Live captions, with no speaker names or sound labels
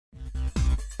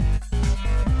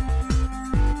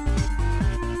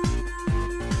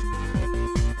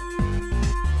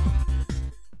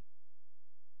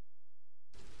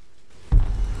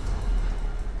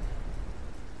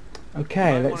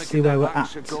Okay, let's see where we're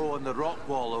at. Go on the rock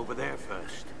wall over there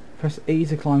first. Press E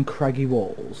to climb craggy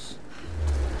walls.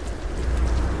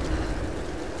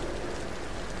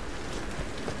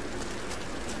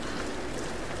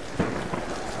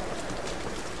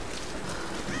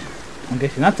 I'm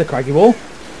guessing that's a craggy wall.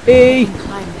 E! I can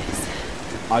climb this.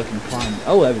 I can climb.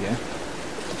 Oh, there we go.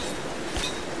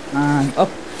 And up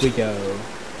we go.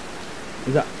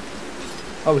 Is that...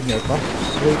 Oh, we can go across.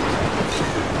 Sweet.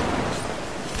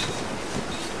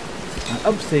 And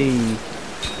upsy.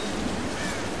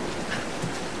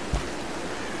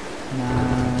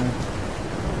 Now...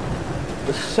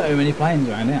 There's so many planes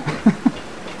around here.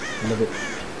 Love it.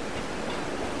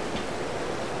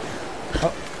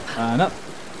 Up and up.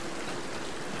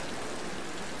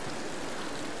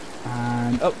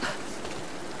 And up.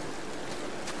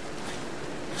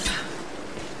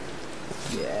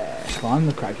 Yeah, climb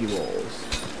the craggy walls.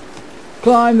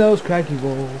 Climb those craggy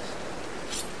walls.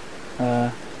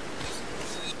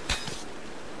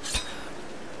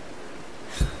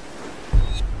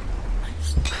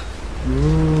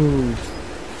 Ooh.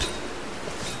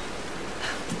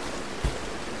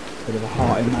 Bit of a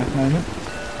heart in mouth moment.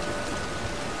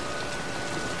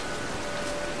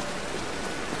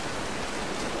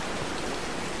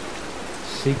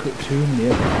 Secret tomb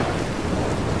nearby.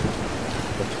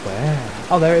 But where?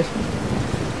 Oh, there it is.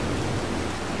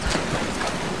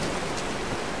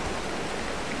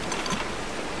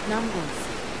 Numbers.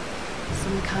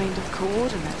 Some kind of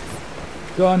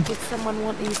coordinates. Go on. Did someone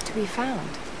want these to be found?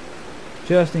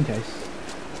 Just in case.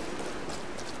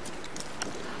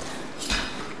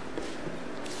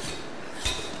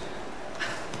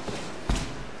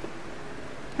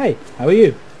 Hey, how are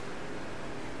you?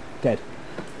 Dead.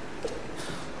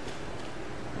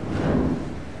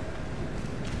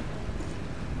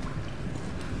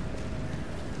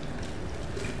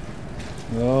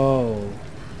 Oh.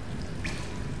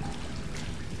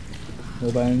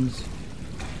 More bones.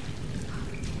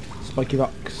 Spiky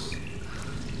rocks.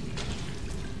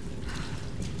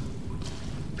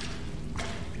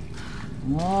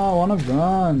 Oh, I wanna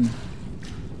run.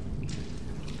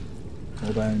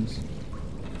 More bones.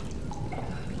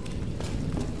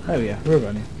 There we go, we're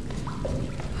running.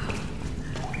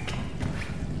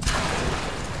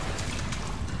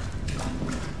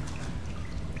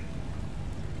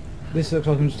 This looks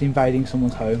like I'm just invading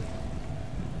someone's home.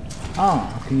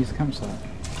 Ah, I can use the campsite.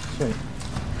 Sweet.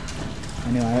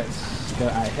 Anyway, let's go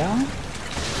out here.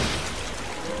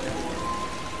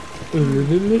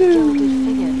 Gilded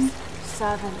figures.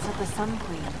 Servants of the Sun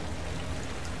Queen.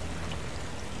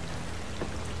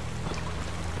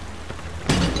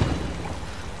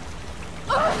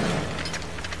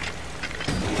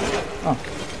 Oh,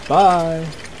 bye.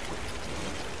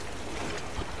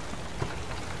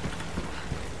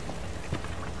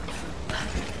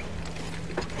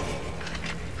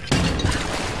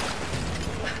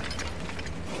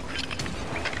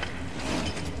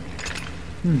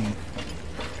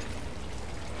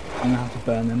 I'm gonna have to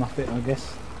burn them off it, I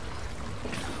guess.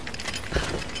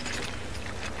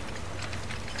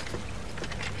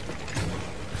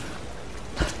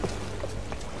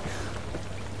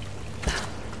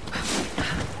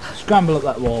 Scramble up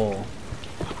that wall.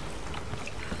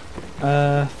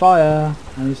 Fire.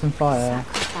 I need some fire.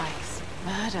 Sacrifice.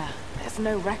 Murder. There's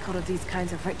no record of these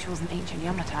kinds of rituals in ancient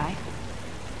Yamatai.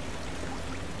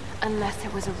 Unless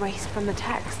it was erased from the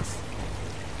texts.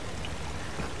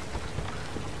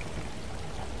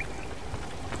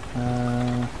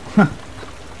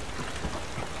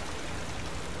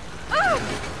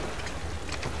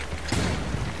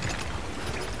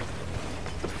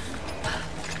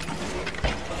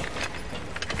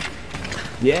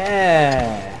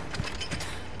 Yeah.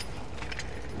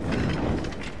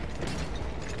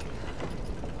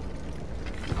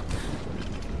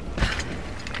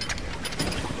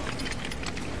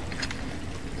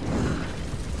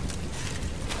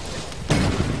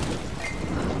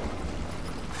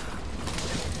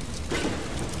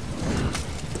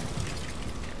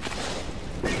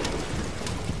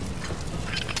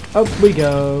 Up we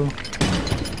go.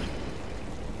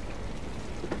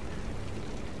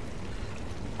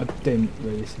 I didn't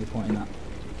really see the point in that.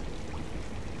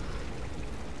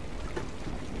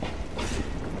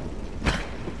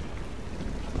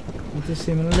 It just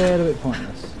seemed a little bit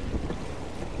pointless.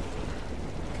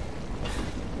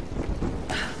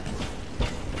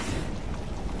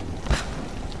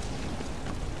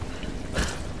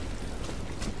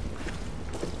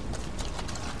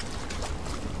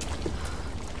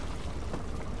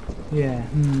 Yeah,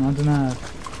 I don't know.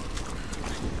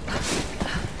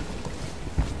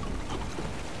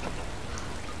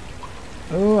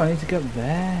 Oh, I need to go up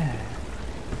there.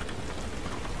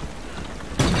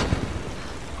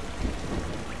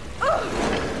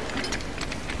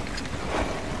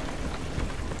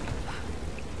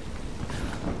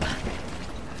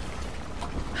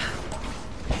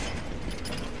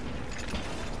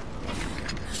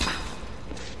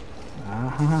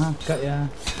 Ah, got ya.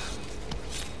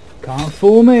 Can't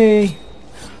fool me.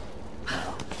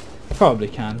 Well, probably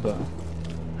can, but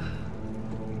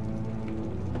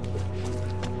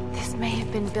This may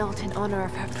have been built in honor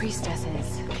of her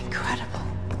priestesses. Incredible.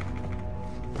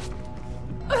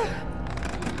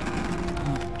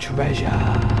 treasure.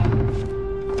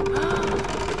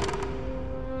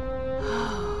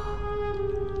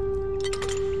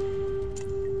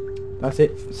 That's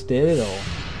it. Steal it all.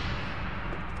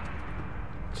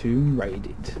 Tomb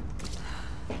raided.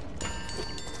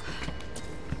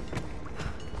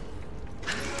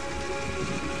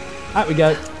 Out we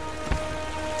go.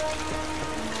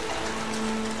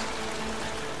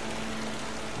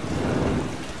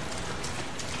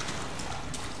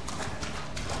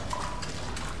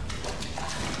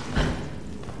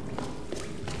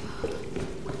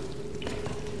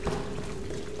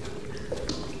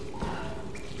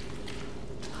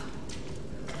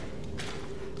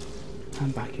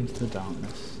 And back into the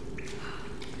darkness.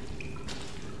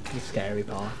 The scary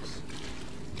parts.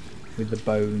 With the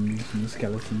bones and the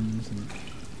skeletons and...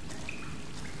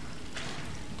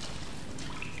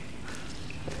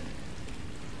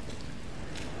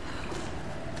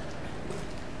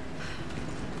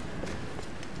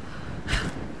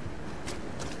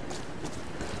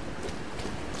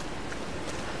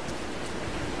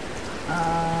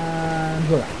 and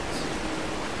we're out.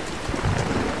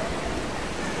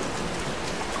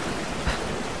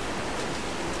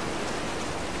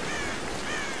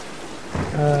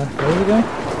 Where are we going?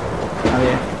 Oh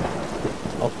yeah.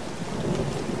 Oh.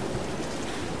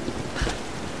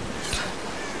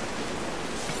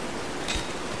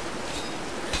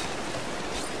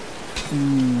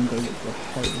 Gotta look for the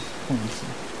highest points.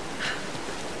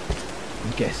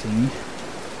 I'm guessing.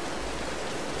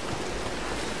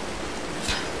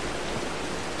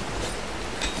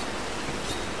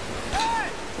 Hey!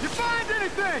 You find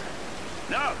anything?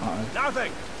 No,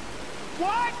 nothing.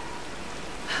 What?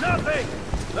 Nothing!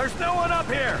 There's no one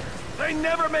up here! They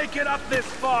never make it up this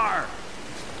far!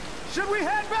 Should we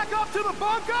head back up to the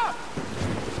bunker?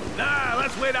 Nah,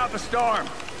 let's wait out the storm.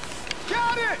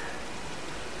 Got it!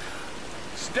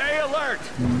 Stay alert!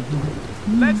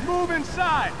 Let's move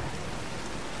inside!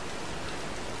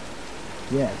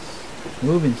 Yes.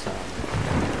 Move inside.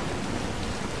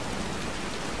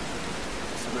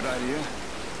 It's a good idea.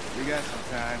 We got some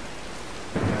time.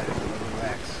 Might as well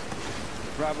relax.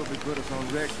 Probably put us on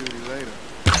rec duty later.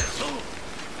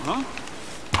 Huh?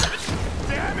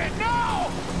 Damn it,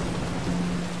 no!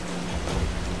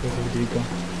 Where did he go?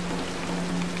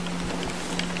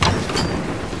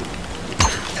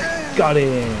 Got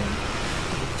him!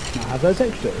 Now have those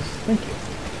extras. Thank you.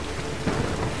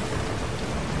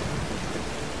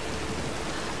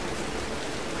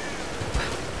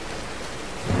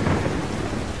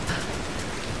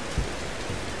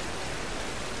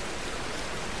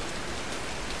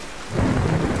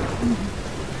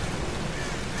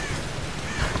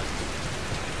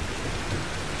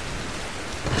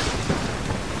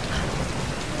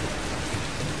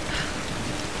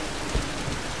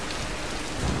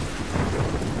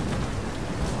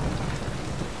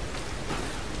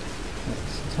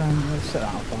 Let's set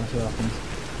that on fire, see what happens.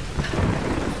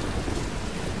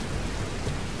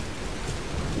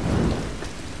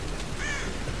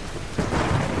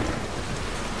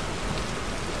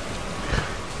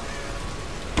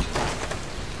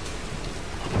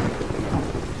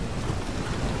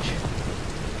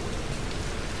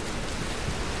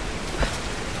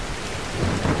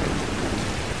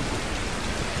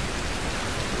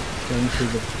 Going through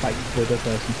the fake Buddha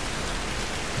person.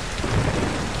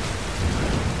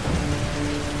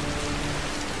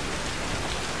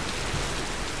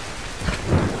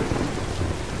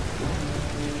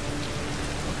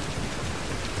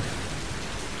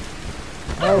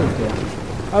 Oh dear.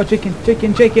 Oh, chicken,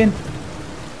 chicken, chicken!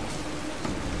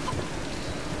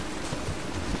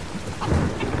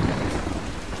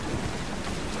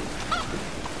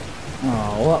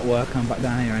 Oh, all that work, I'm back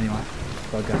down here anyway.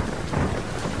 Bugger.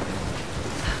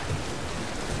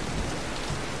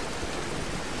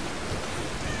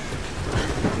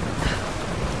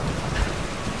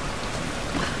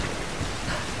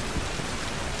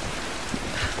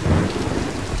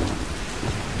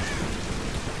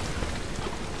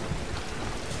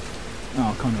 Oh, I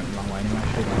can't went the wrong way anyway,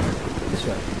 should I? This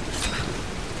way.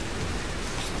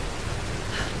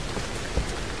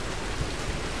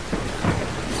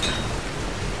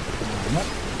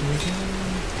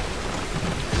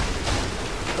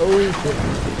 Oh shit.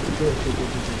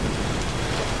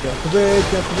 Get off the bridge,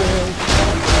 get off the bridge.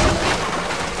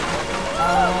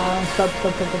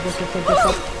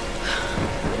 Stop.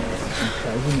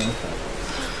 Okay, we know that.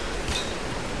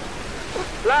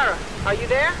 Lara, are you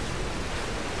there?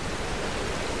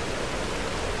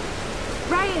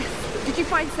 Reyes, did you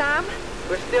find Sam?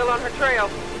 We're still on her trail.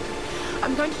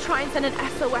 I'm going to try and send an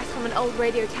SOS from an old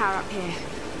radio tower up here.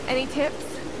 Any tips?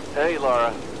 Hey,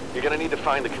 Lara. You're gonna need to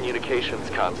find the communications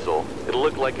console. It'll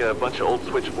look like a bunch of old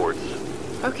switchboards.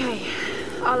 Okay,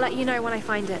 I'll let you know when I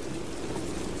find it.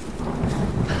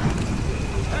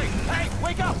 Hey,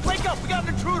 wake up, we got an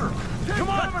intruder. Come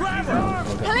on, grab her.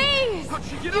 Please!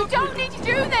 You don't need to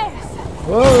do this!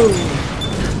 Whoa!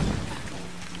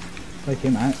 Take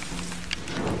him out.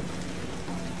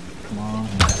 Come on.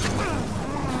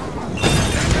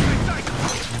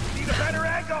 Need a better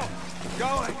angle.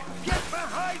 Going. Get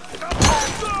behind the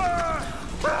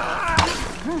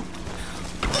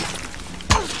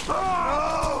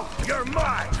Oh, you're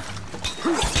mine.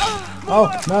 Oh,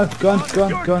 no, gun.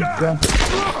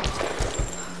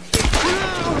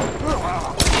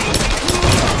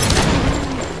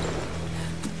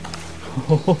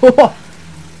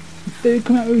 Dude,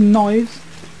 come out with knives.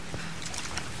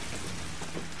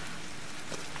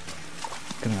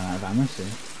 Gonna run out of ammo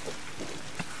soon.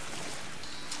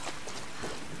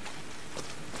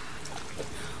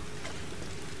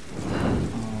 Oh,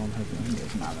 I'm hoping I can get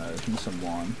some ammo from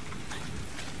someone.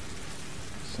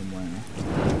 Somewhere.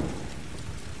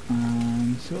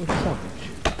 See what we can salvage.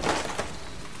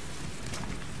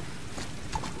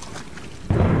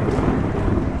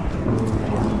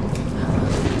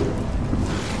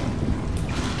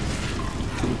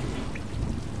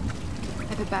 I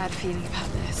have a bad feeling about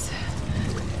this.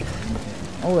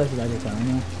 Oh, there's a lady down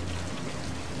there.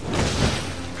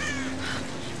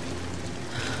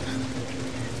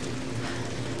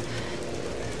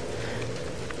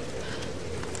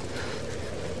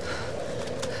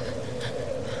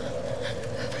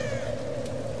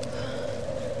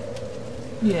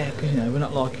 Yeah, because we're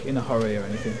not like in a hurry or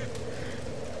anything.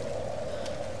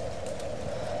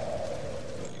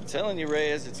 I'm telling you,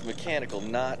 Reyes, it's mechanical,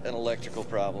 not an electrical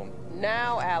problem.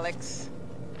 Now, Alex.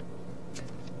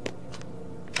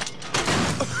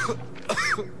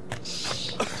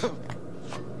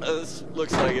 This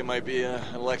looks like it might be an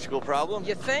electrical problem.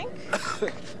 You think?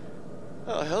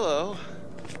 Oh, hello.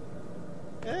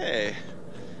 Hey,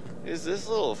 who's this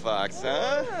little fox,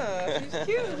 huh? Oh, she's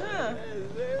cute, huh?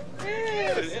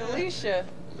 Yeah, it's Alicia.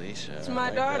 Alicia. It's my I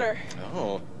like daughter. that.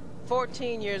 Oh.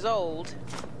 14 years old.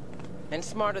 And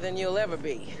smarter than you'll ever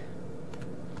be.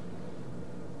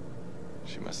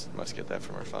 She must get that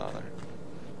from her father.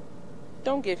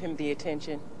 Don't give him the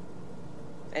attention.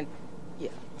 And, yeah.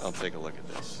 I'll take a look at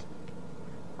this.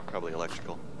 Probably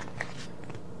electrical.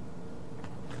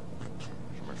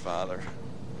 From her father.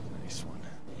 Nice one.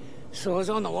 So I was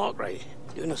on the lock, right?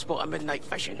 Doing a spot of midnight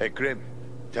fishing. Hey, Grim.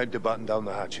 Time to button down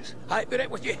the hatches. I'd be right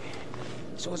with you.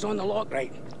 So I was on the lock,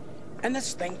 right? And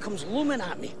this thing comes looming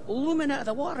at me. Looming out of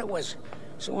the water it was.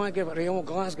 So I give it a old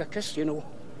Glasgow kiss, you know.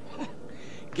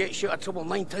 Gets you out of trouble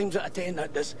 9 times out of 10,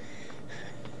 that does.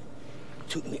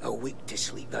 Took me a week to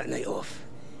sleep that night off.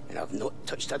 And I've not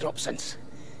touched a drop since.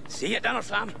 See you at dinner,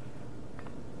 Sam.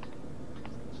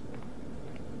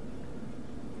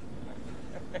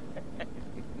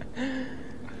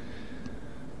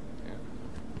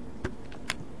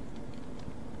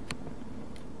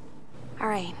 All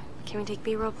right, can we take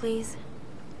B-roll, please?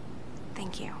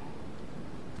 Thank you.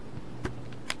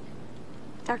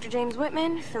 Dr. James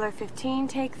Whitman, filler 15,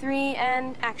 take 3,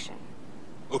 and action.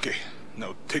 Okay,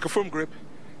 now take a firm grip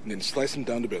and then slice him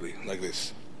down the belly, like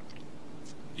this.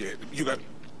 Yeah, you got...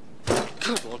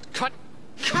 Good Lord, cut!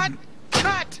 Cut!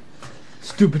 Cut!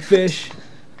 Stupid fish.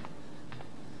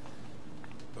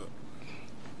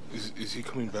 Is he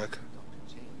coming back?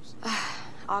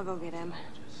 I'll go get him.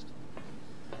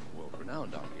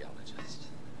 World-renowned archaeologist.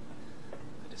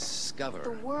 I discover...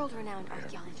 The world-renowned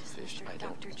archaeologist, fish. Mr.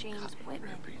 Dr. James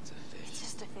Whitman. Breeds of fish. It's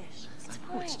just a fish. It's I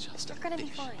know fine. it's just You're a gonna be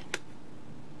fish. fine.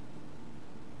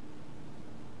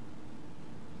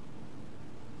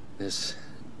 This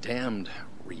damned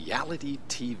reality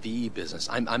TV business.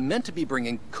 I'm meant to be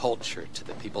bringing culture to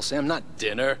the people, Sam, not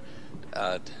dinner.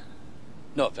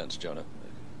 No offense, Jonah.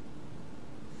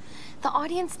 The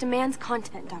audience demands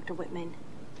content, Dr. Whitman.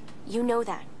 You know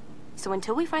that. So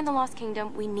until we find the Lost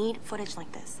Kingdom, we need footage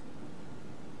like this.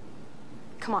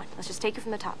 Come on, let's just take it from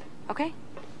the top, okay?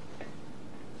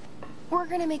 We're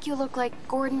gonna make you look like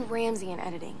Gordon Ramsay in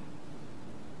editing.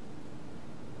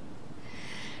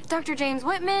 Dr. James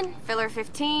Whitman, filler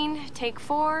 15, take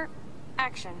 4,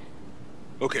 action.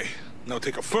 Okay, now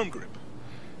take a firm grip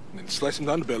and then slice him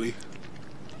down the belly,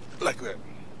 like that.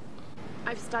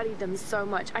 I've studied them so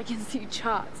much, I can see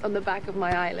charts on the back of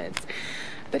my eyelids.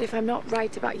 But if I'm not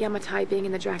right about Yamatai being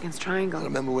in the Dragon's Triangle... I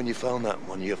remember when you found that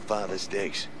one of your father's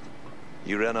digs.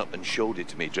 You ran up and showed it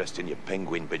to me dressed in your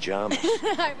penguin pajamas.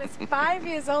 I was 5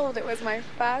 years old. It was my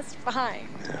first find.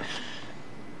 Yeah.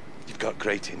 You've got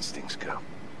great instincts, girl.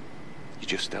 You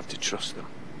just have to trust them.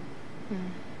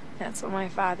 That's what my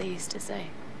father used to say.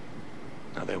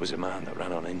 Now, there was a man that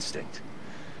ran on instinct.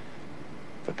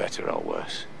 For better or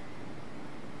worse.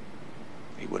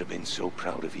 He would have been so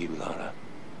proud of you, Lara.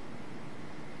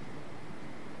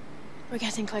 We're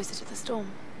getting closer to the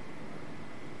storm.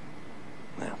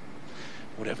 Now,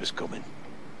 whatever's coming,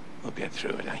 we'll get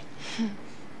through it, eh?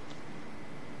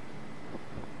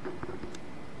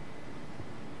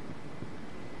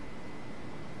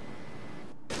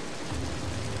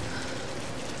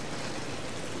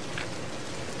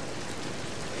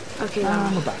 Okay,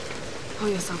 Lara. We're back. Pull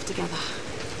yourself together.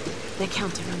 They're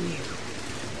counting on you.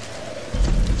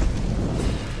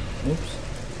 Oops.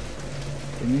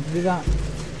 Didn't need to do that.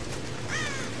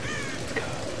 Let's go.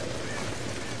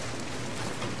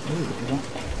 Ooh, look at that.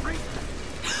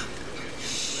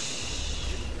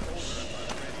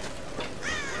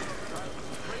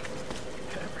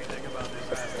 Everything about this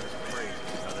asset is crazy,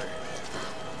 brother.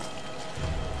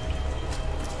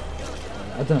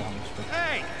 I don't know how much.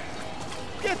 Hey!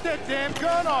 Get that damn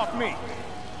gun off me!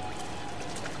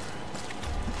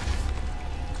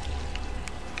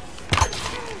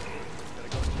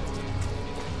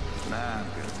 Nah, I'm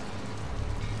good.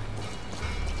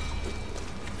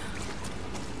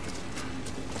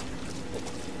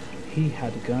 He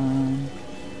had a gun.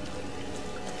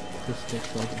 This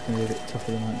looks like it's going to be a bit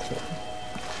tougher than I expected.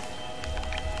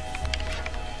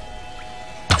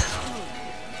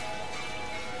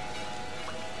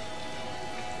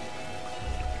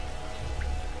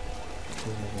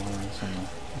 There's one around somewhere.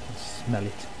 I can smell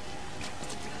it.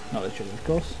 Not literally, of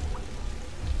course.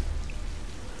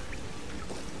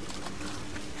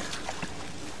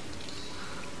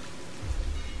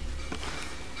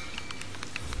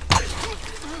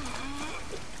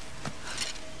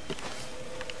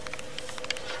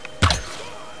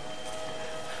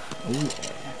 Ooh, yeah.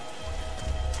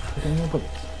 Put in more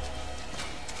bullets.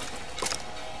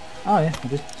 Oh yeah, I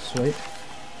did. Sweet.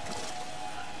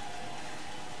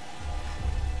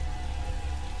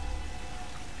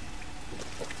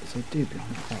 So I do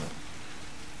behind the tower.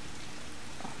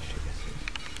 Oh shit, yes it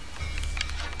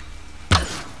is.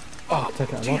 Oh,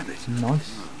 take out a lot. It's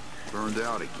nice. Burned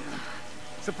out again.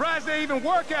 Surprised they even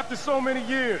work after so many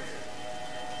years.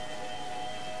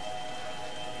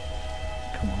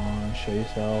 Come on, show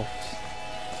yourselves.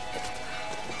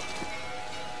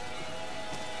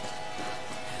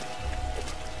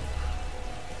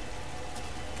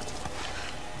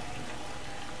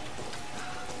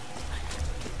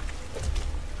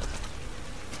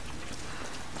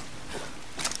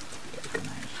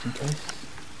 Just in case.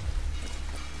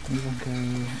 Maybe I'll go a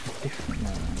different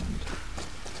round.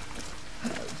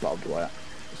 Barbed wire.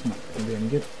 It's not going to be any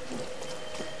good.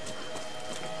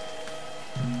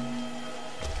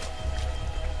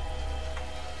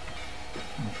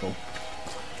 I'm full.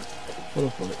 Full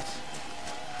of bullets.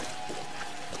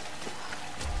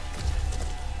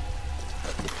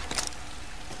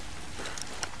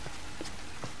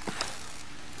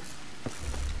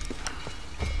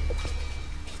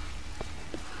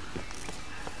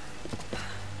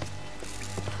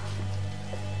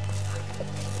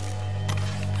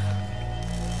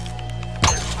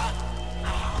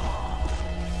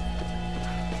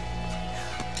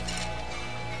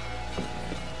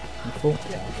 Full?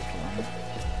 Yeah, I'll go for that.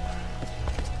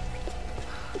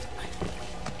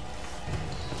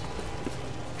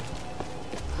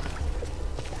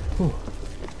 Whew.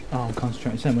 Oh, I'm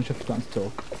concentrating so much I've forgotten to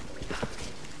talk.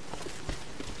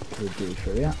 We'll do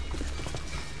for that.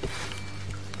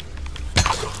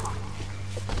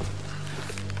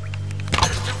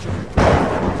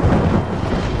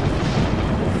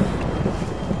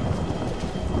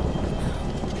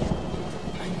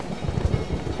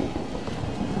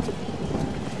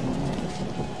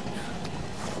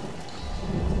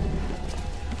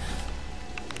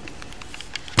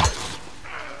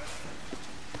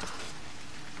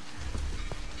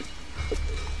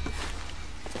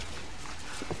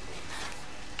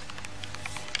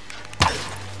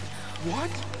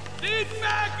 What? Need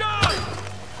backup!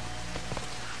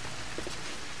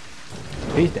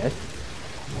 He's dead.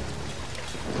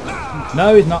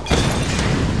 No, he's not.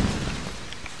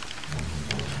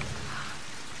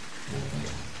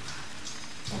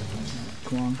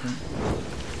 Come on, come on.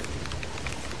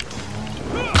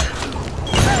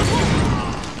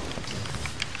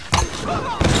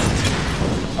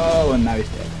 Oh, and now he's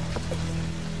dead.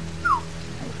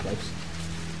 That was close.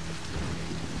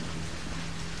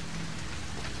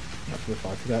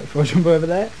 before I go before I jump over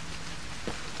there.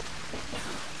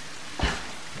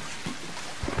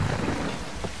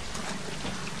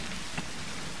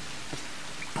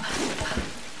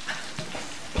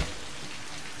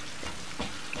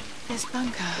 This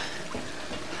bunker.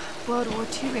 World War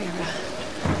II era.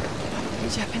 Probably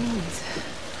Japanese.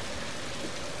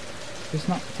 It's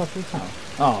not the top of the tower.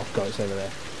 Oh god, it's over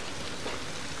there.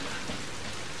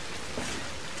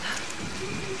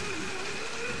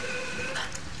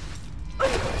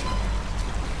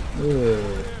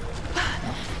 Ooh.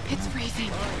 It's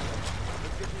freezing.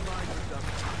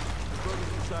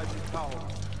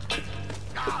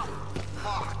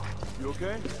 You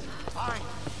okay? Fine.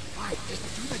 Fine. Just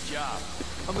do the job.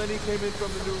 How many came in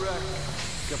from the new wreck?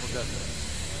 Couple dozen.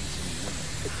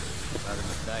 Not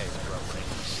enough diets for our rank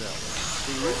himself.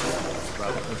 The original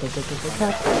probably.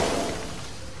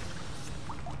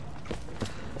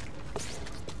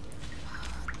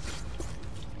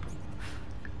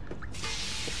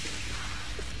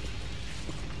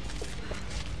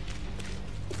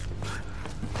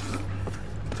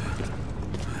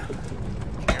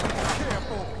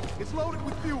 It's loaded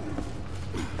with fuel.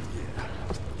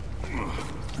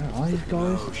 Where are these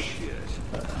guys? Oh shit.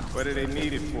 What do they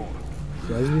need it for?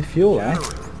 There's the fuel, eh?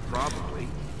 Probably.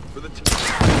 For the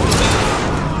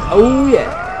Oh yeah!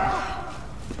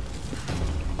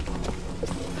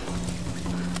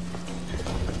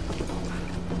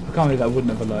 I can't believe that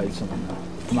wouldn't have alerted something though.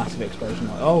 A massive explosion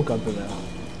like, oh god, they're there.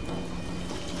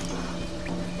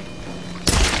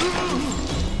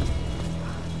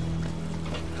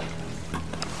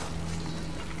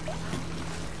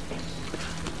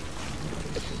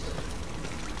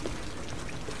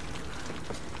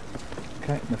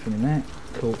 Okay, nothing in there.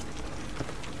 Cool.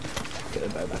 Get the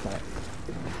bow back out.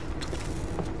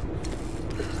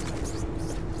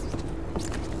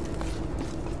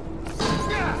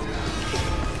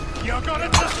 You're gonna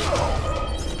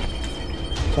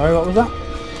Sorry, what was that?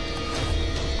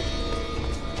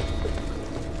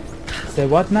 Say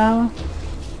what now?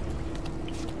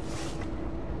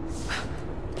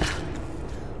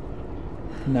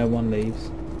 No one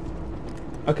leaves.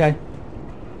 Okay.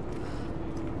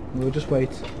 We'll just wait.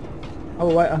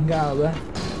 Oh wait, I can get out of there.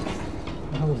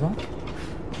 What the hell was that?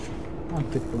 Oh, I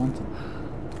picked the lantern.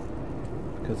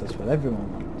 Because that's what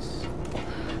everyone wants.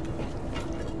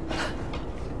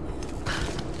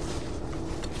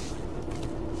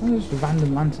 Oh, there's just a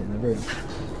random lantern in the room.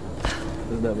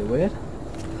 It's a little bit weird.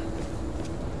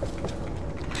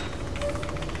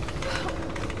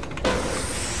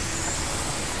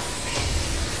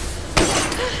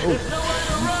 There's nowhere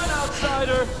to run,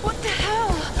 outsider! What the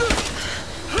hell?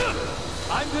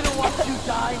 I'm gonna watch you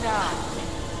die now!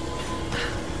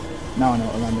 Now I know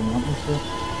what a random lantern's for.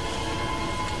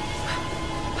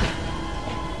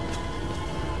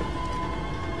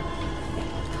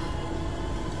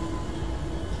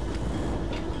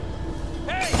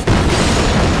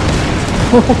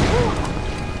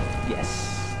 Yes.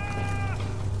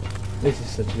 This is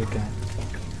such a good game.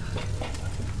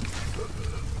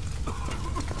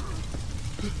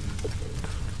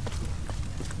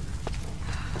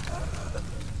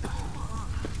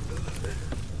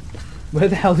 Where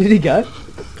the hell did he go?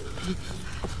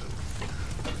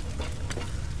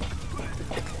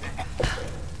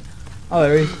 Oh,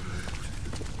 there he is.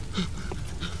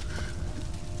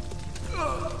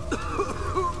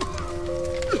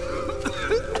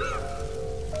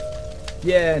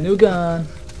 Yeah, new gun.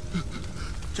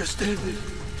 Just end it.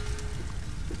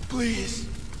 Please.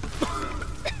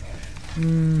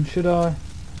 Should I?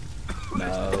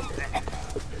 No.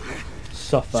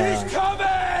 Suffer. She's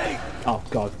coming! Oh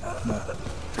god, no.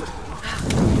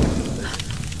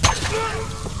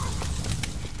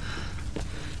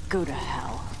 Go to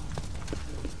hell.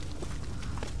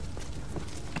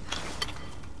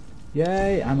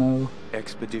 Yay, ammo.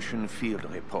 Expedition field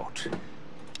report.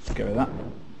 Get rid of that.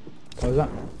 Close that.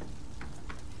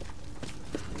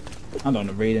 I don't want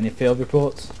to read any field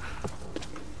reports.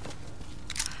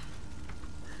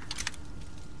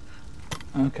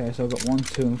 Okay, so I've got 1,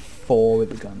 2 and 4 with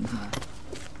the guns now.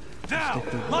 Now,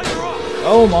 light her up!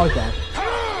 Oh my god.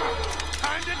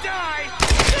 Time to die!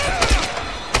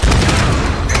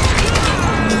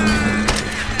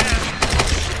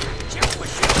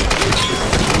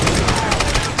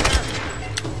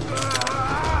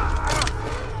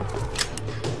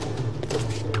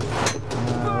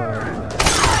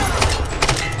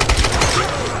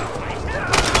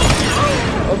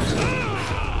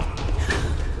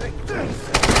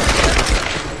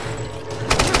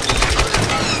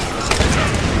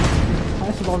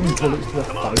 Bullets to the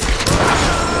face.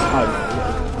 Oh,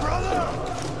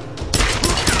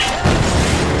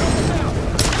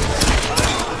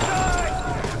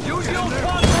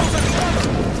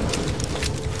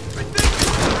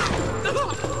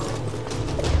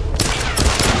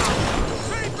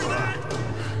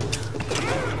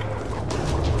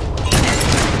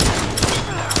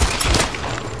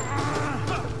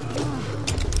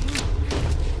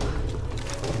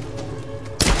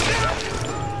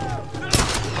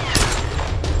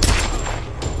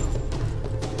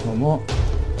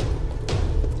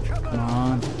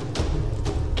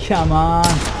 Come on.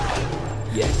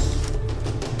 Yes.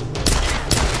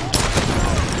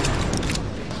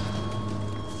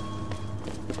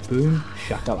 Boom,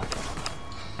 shakalaka.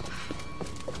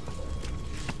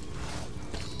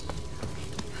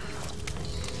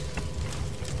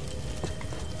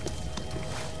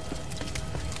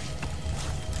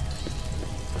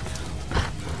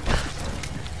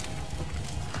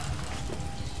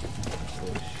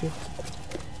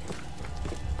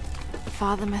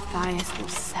 Father Matthias will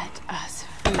set us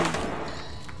free.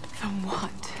 From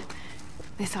what?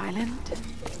 This island?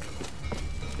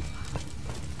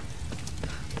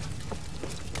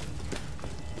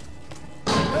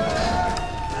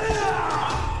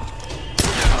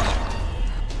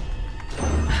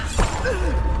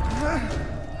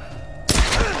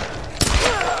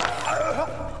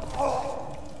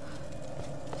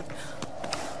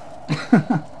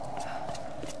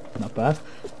 Not bad.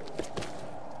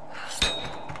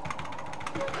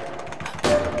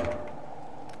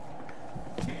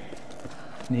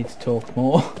 Need to talk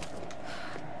more.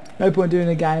 No point doing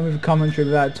a game with a commentary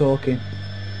without talking.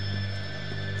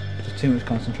 There's too much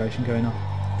concentration going on.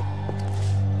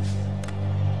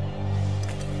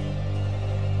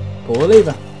 Pull the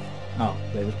lever. Oh,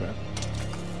 lever's broken.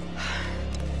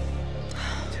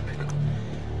 Typical.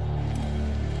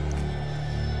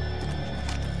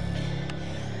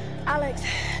 Alex,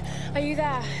 are you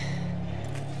there?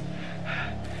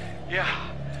 Yeah.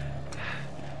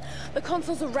 The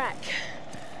console's a wreck.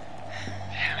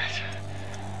 Damn it.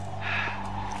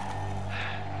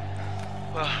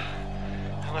 Well,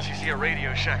 unless you see a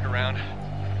Radio Shack around,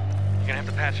 you're gonna have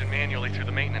to patch it manually through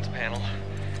the maintenance panel.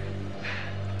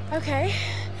 Okay,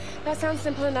 that sounds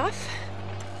simple enough.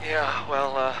 Yeah,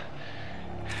 well,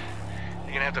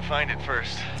 you're gonna have to find it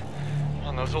first.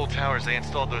 On those old towers, they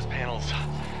installed those panels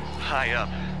high up.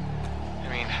 I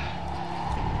mean,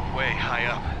 way high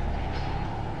up.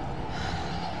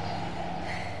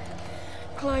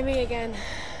 Climbing again.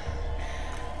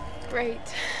 Great.